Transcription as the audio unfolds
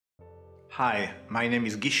Hi, my name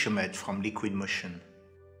is Guy Chomet from Liquid Motion.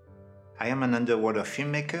 I am an underwater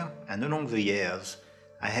filmmaker, and along the years,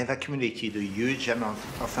 I have accumulated a huge amount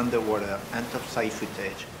of underwater and topside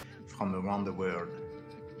footage from around the world.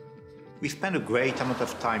 We spend a great amount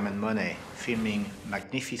of time and money filming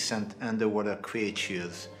magnificent underwater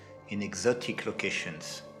creatures in exotic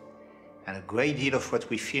locations. And a great deal of what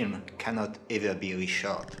we film cannot ever be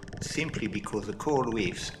reshot, simply because the coral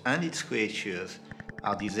reefs and its creatures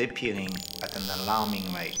are disappearing at an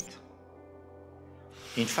alarming rate.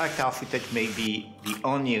 In fact, our footage may be the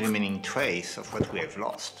only remaining trace of what we have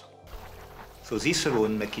lost. So this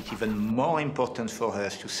alone makes it even more important for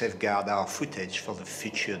us to safeguard our footage for the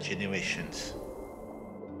future generations.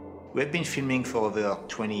 We have been filming for over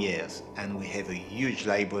 20 years, and we have a huge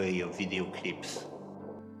library of video clips.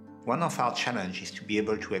 One of our challenges is to be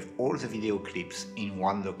able to have all the video clips in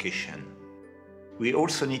one location. We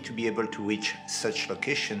also need to be able to reach such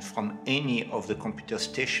locations from any of the computer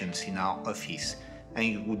stations in our office, and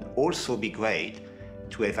it would also be great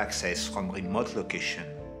to have access from remote locations.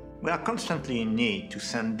 We are constantly in need to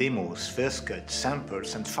send demos, first cut,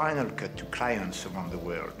 samples and final cut to clients around the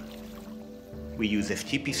world. We use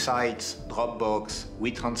FTP sites, Dropbox,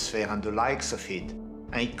 WeTransfer and the likes of it,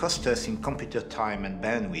 and it costs us in computer time and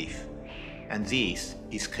bandwidth, and this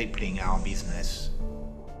is crippling our business.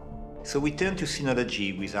 So we turned to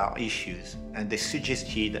Synology with our issues, and they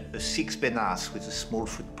suggested a 6-bay NAS with a small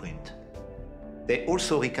footprint. They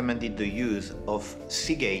also recommended the use of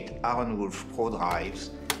Seagate Iron Wolf Pro drives,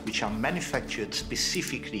 which are manufactured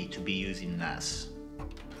specifically to be used in NAS.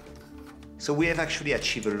 So we have actually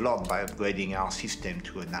achieved a lot by upgrading our system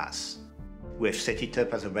to a NAS. We have set it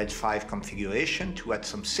up as a RAID 5 configuration to add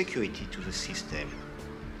some security to the system.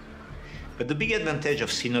 But the big advantage of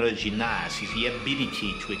Synology NAS is the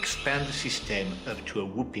ability to expand the system up to a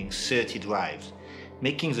whopping 30 drives,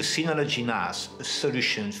 making the Synology NAS a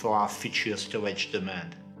solution for our future storage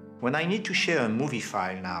demand. When I need to share a movie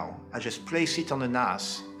file now, I just place it on the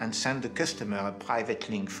NAS and send the customer a private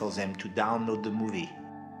link for them to download the movie.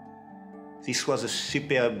 This was a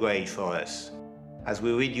super upgrade for us, as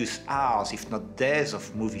we reduce hours, if not days,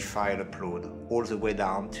 of movie file upload all the way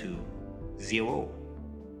down to 0.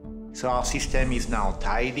 So our system is now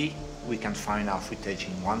tidy, we can find our footage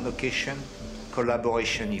in one location,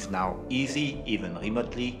 collaboration is now easy, even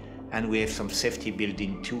remotely, and we have some safety built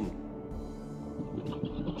in too.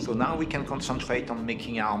 So now we can concentrate on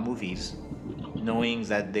making our movies, knowing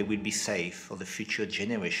that they will be safe for the future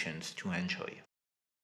generations to enjoy.